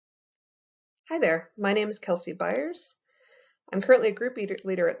Hi there, my name is Kelsey Byers. I'm currently a group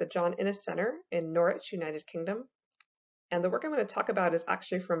leader at the John Innes Centre in Norwich, United Kingdom. And the work I'm going to talk about is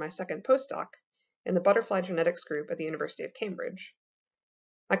actually from my second postdoc in the butterfly genetics group at the University of Cambridge.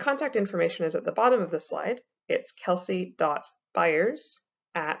 My contact information is at the bottom of the slide. It's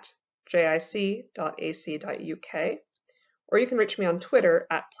kelsey.byers@jic.ac.uk, or you can reach me on Twitter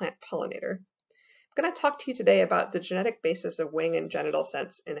at plant-pollinator. I'm going to talk to you today about the genetic basis of wing and genital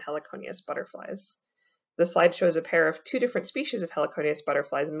scents in Heliconius butterflies. The slide shows a pair of two different species of Heliconius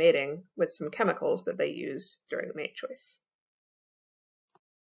butterflies mating with some chemicals that they use during mate choice.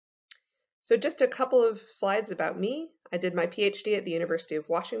 So just a couple of slides about me. I did my PhD at the University of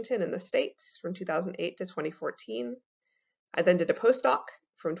Washington in the States from 2008 to 2014. I then did a postdoc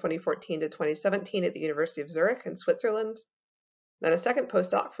from 2014 to 2017 at the University of Zurich in Switzerland. Then a second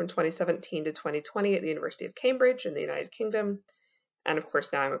postdoc from 2017 to 2020 at the University of Cambridge in the United Kingdom. And of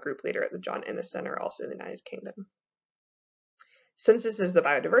course, now I'm a group leader at the John Innes Centre, also in the United Kingdom. Since this is the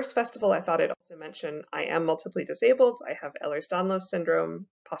Biodiverse Festival, I thought I'd also mention I am multiply disabled. I have Ehlers-Danlos syndrome,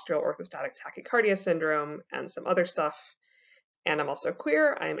 postural orthostatic tachycardia syndrome, and some other stuff. And I'm also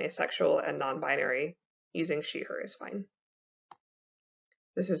queer. I'm asexual and non-binary. Using she, her is fine.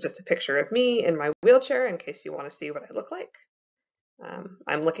 This is just a picture of me in my wheelchair in case you want to see what I look like.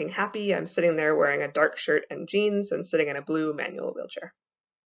 I'm looking happy. I'm sitting there wearing a dark shirt and jeans and sitting in a blue manual wheelchair.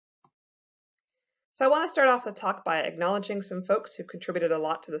 So I want to start off the talk by acknowledging some folks who've contributed a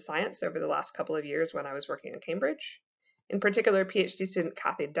lot to the science over the last couple of years when I was working in Cambridge. In particular, PhD student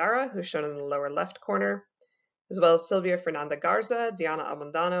Kathy Dara, who's shown in the lower left corner, as well as Silvia Fernanda Garza, Diana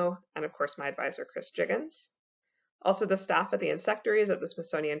Abondano, and of course my advisor, Chris Jiggins. Also the staff at the insectaries at the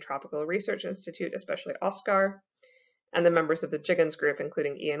Smithsonian Tropical Research Institute, especially Oscar, and the members of the Jiggins group,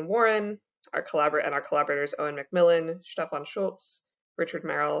 including Ian Warren, our collaborators Owen McMillan, Stefan Schultz, Richard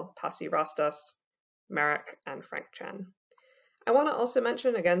Merrill, Pasi Rostas, Marek, and Frank Chen. I want to also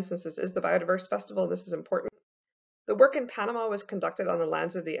mention, again, since this is the Biodiverse Festival, this is important. The work in Panama was conducted on the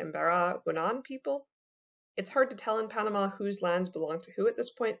lands of the Embera Unan people. It's hard to tell in Panama whose lands belong to who at this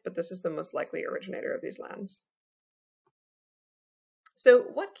point, but this is the most likely originator of these lands. So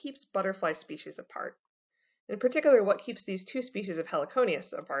what keeps butterfly species apart? In particular, what keeps these two species of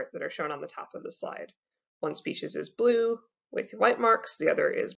Heliconius apart that are shown on the top of the slide? One species is blue with white marks, the other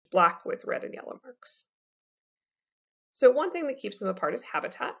is black with red and yellow marks. So one thing that keeps them apart is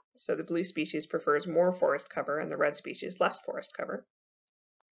habitat. So the blue species prefers more forest cover and the red species less forest cover.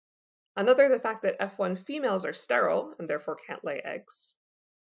 Another, the fact that F1 females are sterile and therefore can't lay eggs.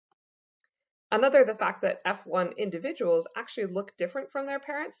 Another, the fact that F1 individuals actually look different from their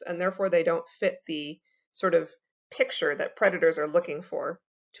parents and therefore they don't fit the sort of picture that predators are looking for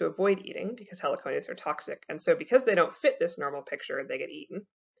to avoid eating because Heliconius are toxic. And so because they don't fit this normal picture, they get eaten.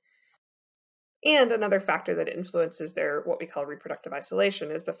 And another factor that influences their what we call reproductive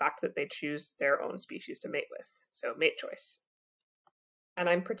isolation is the fact that they choose their own species to mate with, so mate choice. And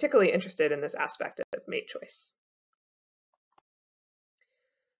I'm particularly interested in this aspect of mate choice.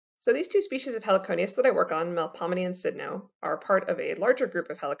 So these two species of Heliconius that I work on, Melpomene and Cydno, are part of a larger group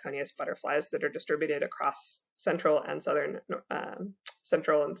of Heliconius butterflies that are distributed across Central and South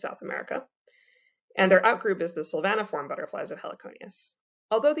America. And their outgroup is the sylvaniform butterflies of Heliconius.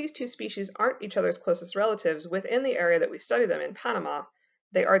 Although these two species aren't each other's closest relatives, within the area that we study them in Panama,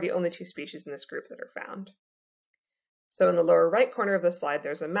 they are the only two species in this group that are found. So in the lower right corner of the slide,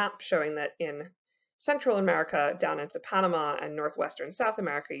 there's a map showing that in Central America down into Panama and northwestern South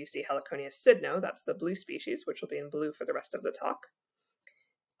America, you see Heliconius cydno, that's the blue species, which will be in blue for the rest of the talk.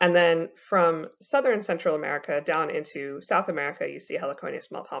 And then from southern Central America down into South America, you see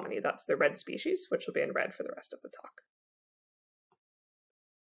Heliconius melpomene, that's the red species, which will be in red for the rest of the talk.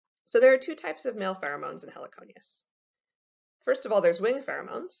 So there are two types of male pheromones in Heliconius. First of all, there's wing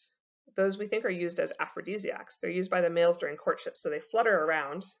pheromones. Those we think are used as aphrodisiacs. They're used by the males during courtship, so they flutter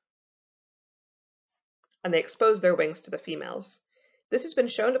around and they expose their wings to the females. This has been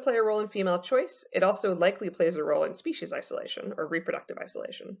shown to play a role in female choice. It also likely plays a role in species isolation or reproductive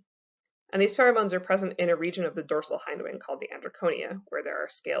isolation. And these pheromones are present in a region of the dorsal hindwing called the androconia, where there are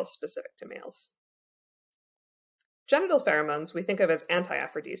scales specific to males. Genital pheromones we think of as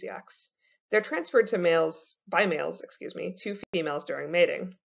anti-aphrodisiacs. They're transferred to by males to females during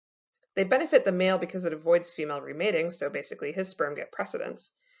mating. They benefit the male because it avoids female remating, so basically his sperm get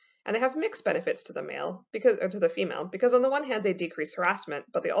precedence. And they have mixed benefits to the female, because on the one hand they decrease harassment,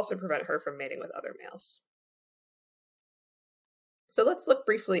 but they also prevent her from mating with other males. So let's look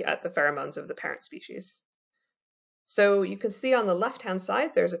briefly at the pheromones of the parent species. So you can see on the left-hand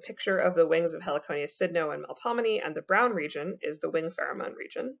side, there's a picture of the wings of Heliconius cydno and Melpomene, and the brown region is the wing pheromone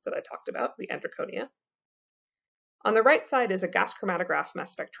region that I talked about, the endoconia. On the right side is a gas chromatograph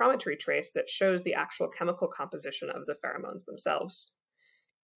mass spectrometry trace that shows the actual chemical composition of the pheromones themselves.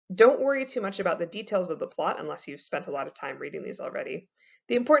 Don't worry too much about the details of the plot unless you've spent a lot of time reading these already.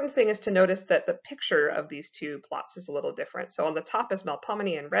 The important thing is to notice that the picture of these two plots is a little different. So on the top is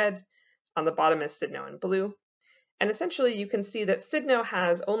Melpomene in red, on the bottom is cydno in blue. And essentially you can see that cydno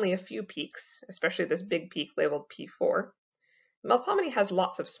has only a few peaks, especially this big peak labeled P4. Melpomene has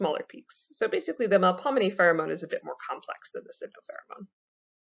lots of smaller peaks. So basically the Melpomene pheromone is a bit more complex than the cydno pheromone.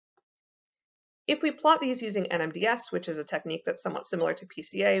 If we plot these using NMDS, which is a technique that's somewhat similar to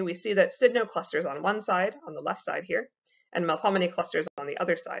PCA, we see that cydno clusters on one side, on the left side here, and Melpomene clusters on the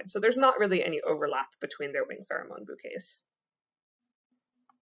other side. So there's not really any overlap between their wing pheromone bouquets.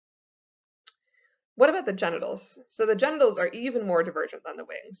 What about the genitals? So the genitals are even more divergent than the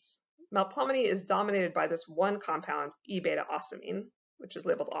wings. Melpomene is dominated by this one compound, E-beta-ocimene, which is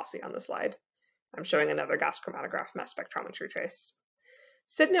labeled OSI on the slide. I'm showing another gas chromatograph mass spectrometry trace.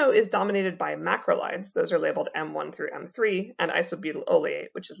 Cydno is dominated by macrolides, those are labeled M1 through M3, and isobutyl oleate,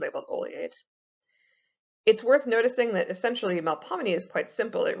 which is labeled oleate. It's worth noticing that essentially Melpomene is quite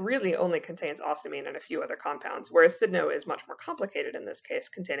simple. It really only contains ocimene and a few other compounds, whereas cydno is much more complicated in this case,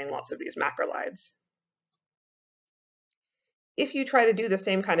 containing lots of these macrolides. If you try to do the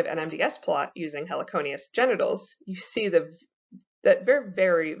same kind of NMDS plot using Heliconius genitals, you see that they're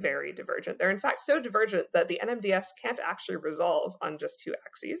very, very divergent. They're in fact so divergent that the NMDS can't actually resolve on just two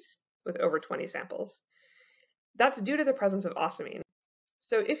axes with over 20 samples. That's due to the presence of ocimene.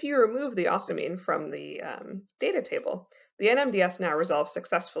 So if you remove the ocimene from the data table, the NMDS now resolves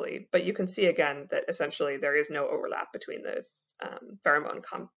successfully, but you can see again that essentially there is no overlap between the pheromone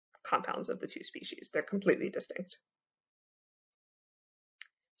compounds of the two species. They're completely distinct.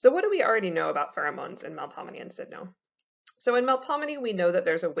 So what do we already know about pheromones in Melpomene and cydno? So in Melpomene, we know that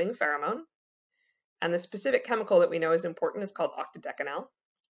there's a wing pheromone, and the specific chemical that we know is important is called octadecanal.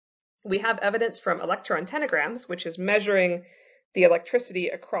 We have evidence from electroantennograms, which is measuring the electricity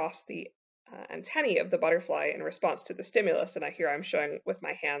across the antennae of the butterfly in response to the stimulus, and here I'm showing with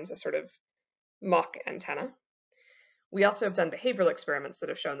my hands a sort of mock antenna. We also have done behavioral experiments that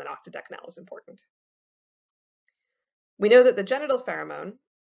have shown that octadecanal is important. We know that the genital pheromone,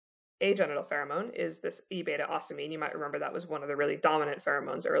 agenital pheromone, is this E-beta-ocimene. You might remember that was one of the really dominant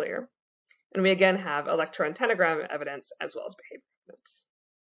pheromones earlier. And we again have electroantennogram evidence as well as behavioral evidence.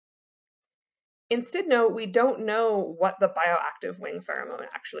 In cydno, we don't know what the bioactive wing pheromone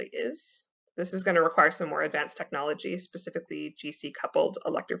actually is. This is going to require some more advanced technology, specifically GC-coupled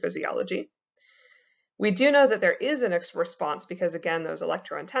electrophysiology. We do know that there is a response because, again, those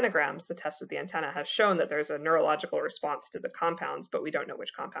electroantennograms, the test of the antenna, has shown that there's a neurological response to the compounds, but we don't know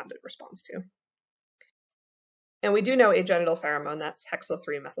which compound it responds to. And we do know a genital pheromone, that's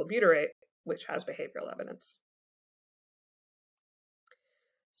hexyl-3-methylbutyrate, which has behavioral evidence.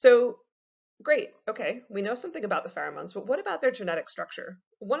 So, great, okay, we know something about the pheromones, but what about their genetic structure?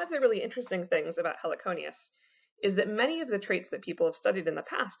 One of the really interesting things about Heliconius is that many of the traits that people have studied in the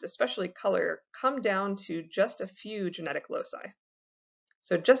past, especially color, come down to just a few genetic loci.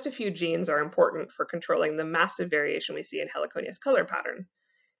 So just a few genes are important for controlling the massive variation we see in Heliconius color pattern.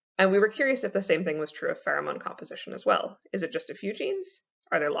 And we were curious if the same thing was true of pheromone composition as well. Is it just a few genes?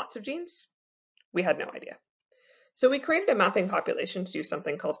 Are there lots of genes? We had no idea. So we created a mapping population to do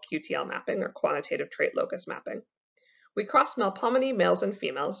something called QTL mapping, or quantitative trait locus mapping. We crossed Melpomene males and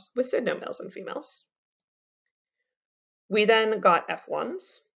females with cydno males and females. We then got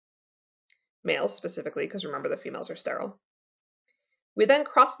F1s, males specifically, because remember the females are sterile. We then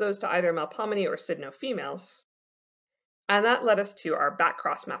crossed those to either Melpomene or cydno females, and that led us to our back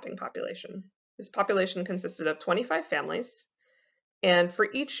cross mapping population. This population consisted of 25 families, and for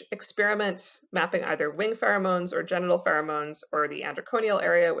each experiment mapping either wing pheromones or genital pheromones or the androconial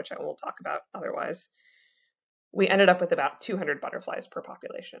area, which I won't talk about otherwise, we ended up with about 200 butterflies per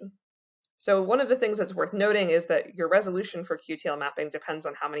population. So one of the things that's worth noting is that your resolution for QTL mapping depends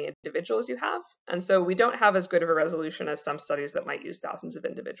on how many individuals you have. And so we don't have as good of a resolution as some studies that might use thousands of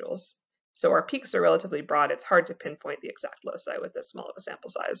individuals. So our peaks are relatively broad. It's hard to pinpoint the exact loci with this small of a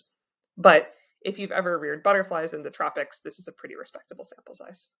sample size. But if you've ever reared butterflies in the tropics, this is a pretty respectable sample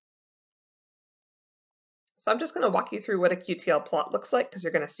size. So I'm just going to walk you through what a QTL plot looks like, because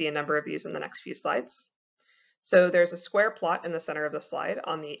you're going to see a number of these in the next few slides. So there's a square plot in the center of the slide.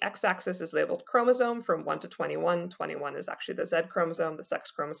 On the x-axis is labeled chromosome from 1 to 21. 21 is actually the Z chromosome, the sex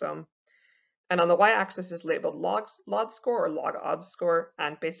chromosome. And on the y-axis is labeled log score or log odds score,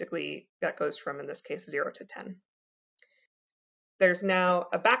 and basically that goes from, in this case, 0 to 10. there's now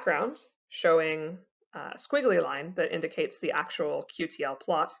a background showing a squiggly line that indicates the actual QTL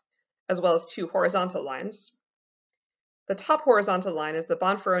plot, as well as two horizontal lines. The top horizontal line is the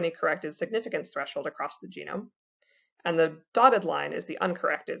Bonferroni corrected significance threshold across the genome, and the dotted line is the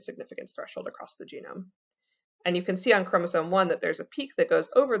uncorrected significance threshold across the genome. And you can see on chromosome 1 that there's a peak that goes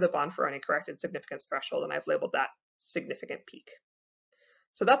over the Bonferroni corrected significance threshold, and I've labeled that significant peak.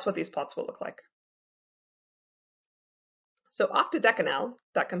 So that's what these plots will look like. So octadecanal,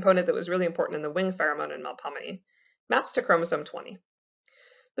 that component that was really important in the wing pheromone in Melpomene, maps to chromosome 20.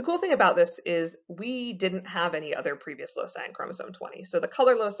 The cool thing about this is we didn't have any other previous loci in chromosome 20. So the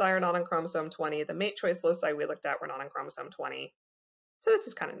color loci are not on chromosome 20. The mate choice loci we looked at were not on chromosome 20. So this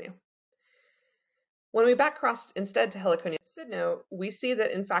is kind of new. When we backcrossed instead to Heliconius cydno, we see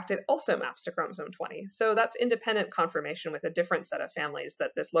that in fact it also maps to chromosome 20. So that's independent confirmation with a different set of families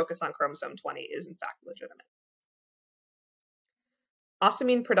that this locus on chromosome 20 is in fact legitimate.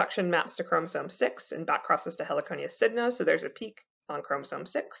 Osmine production maps to chromosome 6 and backcrosses to Heliconius cydno, so there's a peak on chromosome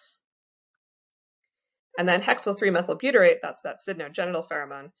 6. And then hexyl 3-methylbutyrate, that's that cydno-genital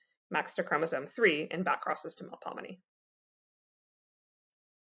pheromone, maps to chromosome 3 and backcrosses to Melpomene.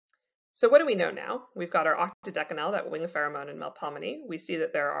 So what do we know now? We've got our octadecanal, that wing pheromone in Melpomene. We see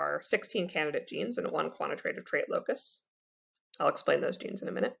that there are 16 candidate genes and 1 quantitative trait locus. I'll explain those genes in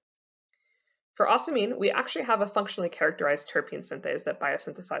a minute. For osmine, we actually have a functionally characterized terpene synthase that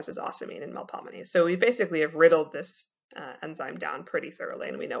biosynthesizes osmine in Melpomene. So we basically have riddled this enzyme down pretty thoroughly,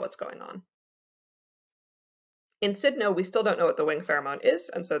 and we know what's going on. In cydno, we still don't know what the wing pheromone is,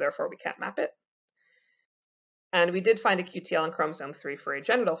 and so therefore we can't map it. And we did find a QTL in chromosome 3 for a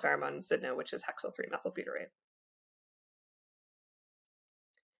genital pheromone in cydno, which is hexyl 3-methylbutyrate.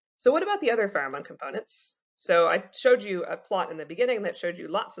 So what about the other pheromone components? So I showed you a plot in the beginning that showed you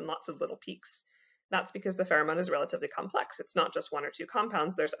lots and lots of little peaks. That's because the pheromone is relatively complex. It's not just 1 or 2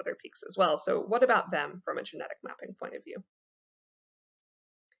 compounds, there's other peaks as well. So what about them from a genetic mapping point of view?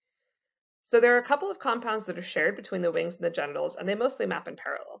 So there are a couple of compounds that are shared between the wings and the genitals, and they mostly map in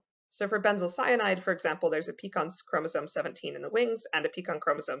parallel. So for benzyl cyanide, for example, there's a peak on chromosome 17 in the wings and a peak on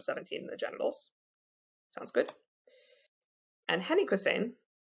chromosome 17 in the genitals. Sounds good. And henicosane,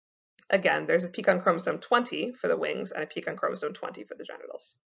 again, there's a peak on chromosome 20 for the wings and a peak on chromosome 20 for the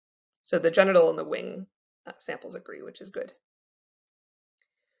genitals. So the genital and the wing samples agree, which is good.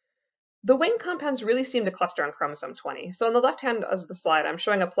 The wing compounds really seem to cluster on chromosome 20. So on the left hand of the slide, I'm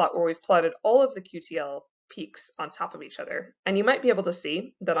showing a plot where we've plotted all of the QTL peaks on top of each other. And you might be able to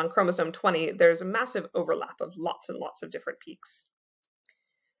see that on chromosome 20, there's a massive overlap of lots and lots of different peaks.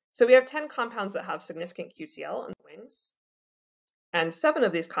 So we have 10 compounds that have significant QTL in the wings. And 7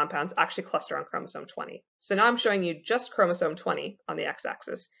 of these compounds actually cluster on chromosome 20. So now I'm showing you just chromosome 20 on the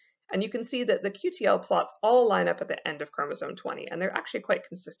x-axis. And you can see that the QTL plots all line up at the end of chromosome 20, and they're actually quite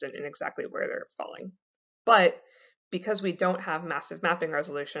consistent in exactly where they're falling. But because we don't have massive mapping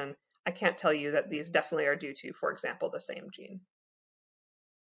resolution, I can't tell you that these definitely are due to, for example, the same gene.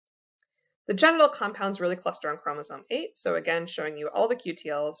 The genital compounds really cluster on chromosome 8, so again, showing you all the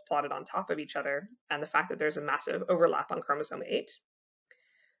QTLs plotted on top of each other, and the fact that there's a massive overlap on chromosome 8.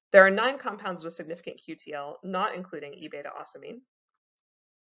 There are 9 compounds with significant QTL, not including E-beta osmine.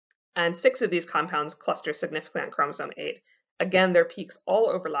 And 6 of these compounds cluster significantly on chromosome 8. Again, their peaks all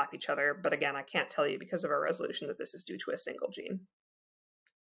overlap each other, but again, I can't tell you because of our resolution that this is due to a single gene.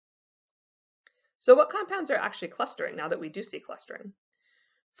 So what compounds are actually clustering now that we do see clustering?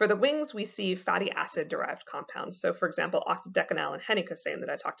 For the wings, we see fatty acid-derived compounds. So for example, octadecanal and henicosane that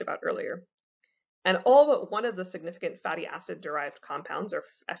I talked about earlier. And all but one of the significant fatty acid-derived compounds, or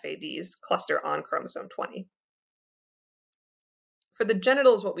FADs, cluster on chromosome 20. For the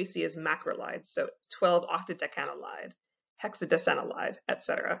genitals, what we see is macrolides, so 12-octadecanolide, hexadecanolide,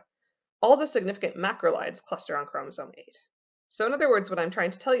 etc. All the significant macrolides cluster on chromosome 8. So in other words, what I'm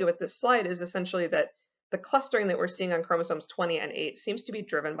trying to tell you with this slide is essentially that the clustering that we're seeing on chromosomes 20 and 8 seems to be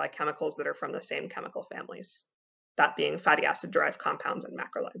driven by chemicals that are from the same chemical families, that being fatty acid-derived compounds and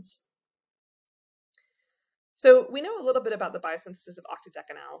macrolides. So we know a little bit about the biosynthesis of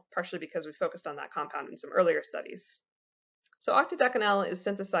octadecanal, partially because we focused on that compound in some earlier studies. So octadecanal is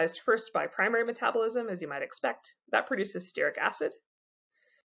synthesized first by primary metabolism, as you might expect. That produces stearic acid.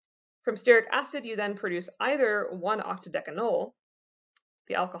 From stearic acid, you then produce either 1-octadecanol,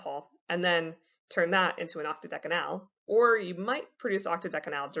 the alcohol, and then turn that into an octadecanal, or you might produce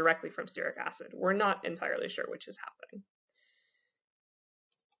octadecanal directly from stearic acid. We're not entirely sure which is happening.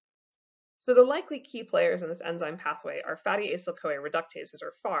 So the likely key players in this enzyme pathway are fatty acyl-CoA reductases,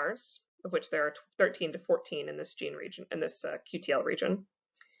 or FARs, of which there are 13 to 14 in this gene region, in this QTL region,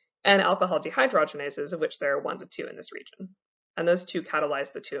 and alcohol dehydrogenases, of which there are 1 to 2 in this region. and those two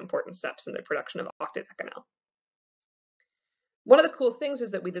catalyze the two important steps in the production of octadecanol. One of the cool things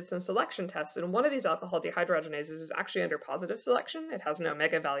is that we did some selection tests, and one of these alcohol dehydrogenases is actually under positive selection. It has an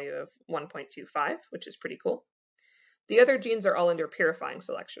omega value of 1.25, which is pretty cool. The other genes are all under purifying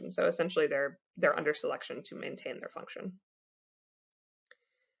selection, so essentially they're under selection to maintain their function.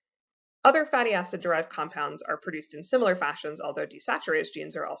 Other fatty acid-derived compounds are produced in similar fashions, although desaturase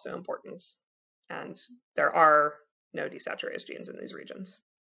genes are also important, and there are no desaturase genes in these regions.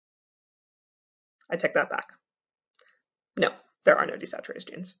 I take that back. No, there are no desaturase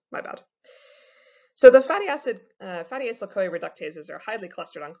genes. My bad. So the fatty acyl-CoA reductases are highly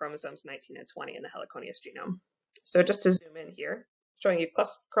clustered on chromosomes 19 and 20 in the Heliconius genome. So just to zoom in here, showing you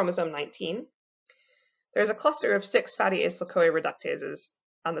chromosome 19, there's a cluster of 6 fatty acyl-CoA reductases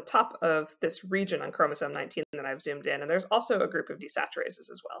on the top of this region on chromosome 19 that I've zoomed in, and there's also a group of desaturases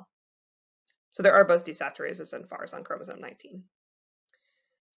as well. So there are both desaturases and FARs on chromosome 19.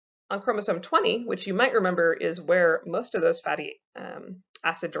 On chromosome 20, which you might remember is where most of those fatty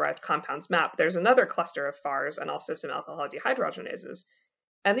acid-derived compounds map, there's another cluster of FARs and also some alcohol dehydrogenases.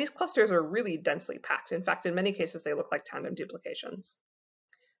 And these clusters are really densely packed. In fact, in many cases, they look like tandem duplications.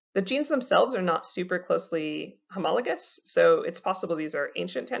 The genes themselves are not super closely homologous, so it's possible these are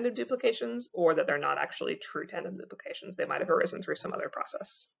ancient tandem duplications or that they're not actually true tandem duplications. They might have arisen through some other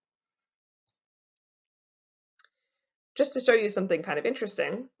process. Just to show you something kind of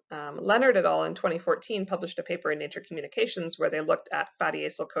interesting, Leonard et al. In 2014 published a paper in Nature Communications where they looked at fatty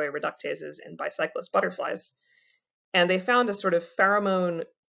acyl-CoA reductases in bicyclist butterflies, and they found a sort of pheromone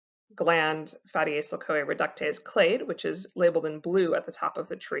gland fatty acyl-CoA reductase clade, which is labeled in blue at the top of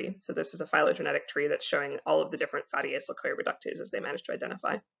the tree. So this is a phylogenetic tree that's showing all of the different fatty acyl-CoA reductases they managed to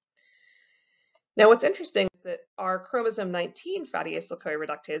identify. Now what's interesting is that our chromosome 19 fatty acyl-CoA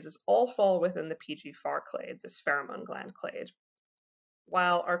reductases all fall within the PG-FAR clade, this pheromone gland clade,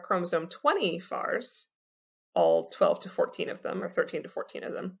 while our chromosome 20 FARs, all 12 to 14 of them, or 13 to 14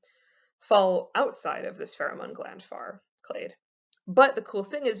 of them, fall outside of this pheromone gland FAR clade. But the cool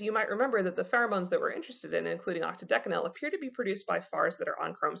thing is you might remember that the pheromones that we're interested in, including octadecanol, appear to be produced by FARs that are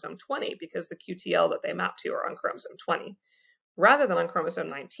on chromosome 20 because the QTL that they map to are on chromosome 20, rather than on chromosome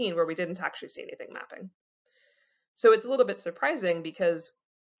 19 where we didn't actually see anything mapping. So it's a little bit surprising because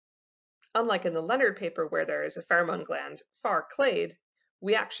unlike in the Leonard paper where there is a pheromone gland FAR clade,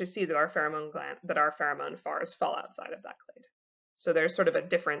 we actually see that our pheromone FARs fall outside of that clade. So there's sort of a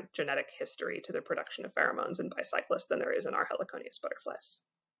different genetic history to the production of pheromones in bicyclists than there is in our Heliconius butterflies.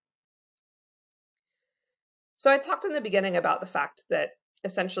 So I talked in the beginning about the fact that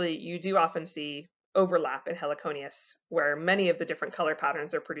essentially you do often see overlap in Heliconius, where many of the different color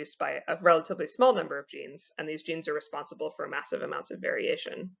patterns are produced by a relatively small number of genes, and these genes are responsible for massive amounts of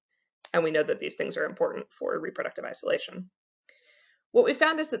variation. And we know that these things are important for reproductive isolation. What we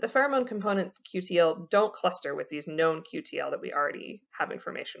found is that the pheromone component QTL don't cluster with these known QTL that we already have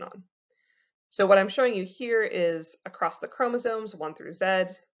information on. So what I'm showing you here is across the chromosomes 1 through Z,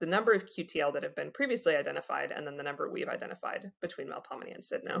 the number of QTL that have been previously identified, and then the number we've identified between Melpomene and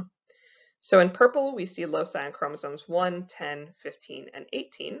Sydno. So in purple, we see loci on chromosomes 1, 10, 15, and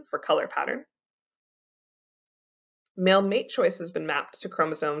 18 for color pattern. Male mate choice has been mapped to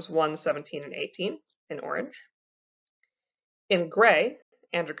chromosomes 1, 17, and 18 in orange. In gray,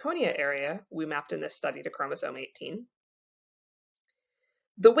 androconia area, we mapped in this study to chromosome 18.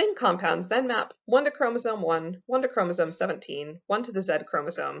 The wing compounds then map 1 to chromosome 1, 1 to chromosome 17, 1 to the Z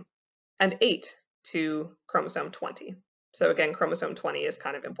chromosome, and 8 to chromosome 20. So again, chromosome 20 is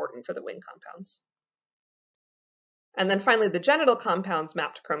kind of important for the wing compounds. And then finally, the genital compounds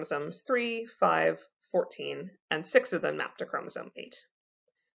map to chromosomes 3, 5, 14, and 6 of them map to chromosome 8.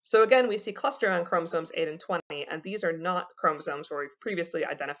 So again, we see clustering on chromosomes 8 and 20, and these are not chromosomes where we've previously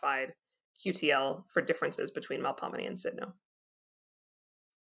identified QTL for differences between Melpomene and Sydno.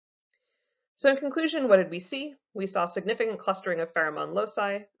 So in conclusion, what did we see? We saw significant clustering of pheromone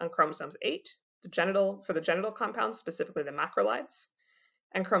loci on chromosomes 8, for the genital compounds, specifically the macrolides,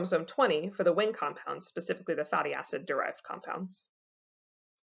 and chromosome 20 for the wing compounds, specifically the fatty acid-derived compounds.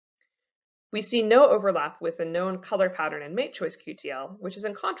 We see no overlap with the known color pattern in mate choice QTL, which is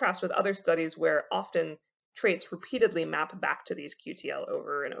in contrast with other studies where often traits repeatedly map back to these QTL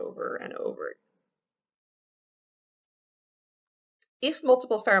over and over and over. If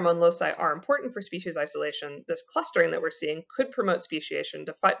multiple pheromone loci are important for species isolation, this clustering that we're seeing could promote speciation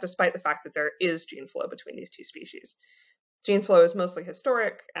despite the fact that there is gene flow between these two species. Gene flow is mostly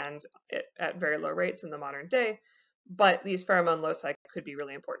historic and at very low rates in the modern day, but these pheromone loci could be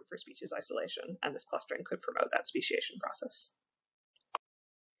really important for species isolation, and this clustering could promote that speciation process.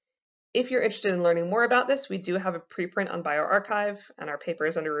 If you're interested in learning more about this, we do have a preprint on bioRxiv, and our paper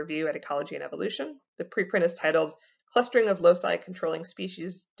is under review at Ecology and Evolution. The preprint is titled Clustering of Loci Controlling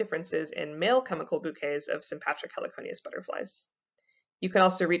Species Differences in Male Chemical Bouquets of Sympatric Heliconius Butterflies. You can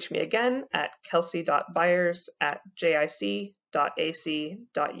also reach me again at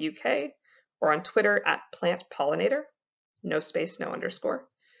kelsey.byers@jic.ac.uk or on Twitter at plant-pollinator, no space, no underscore.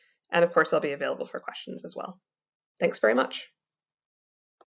 And of course, I'll be available for questions as well. Thanks very much.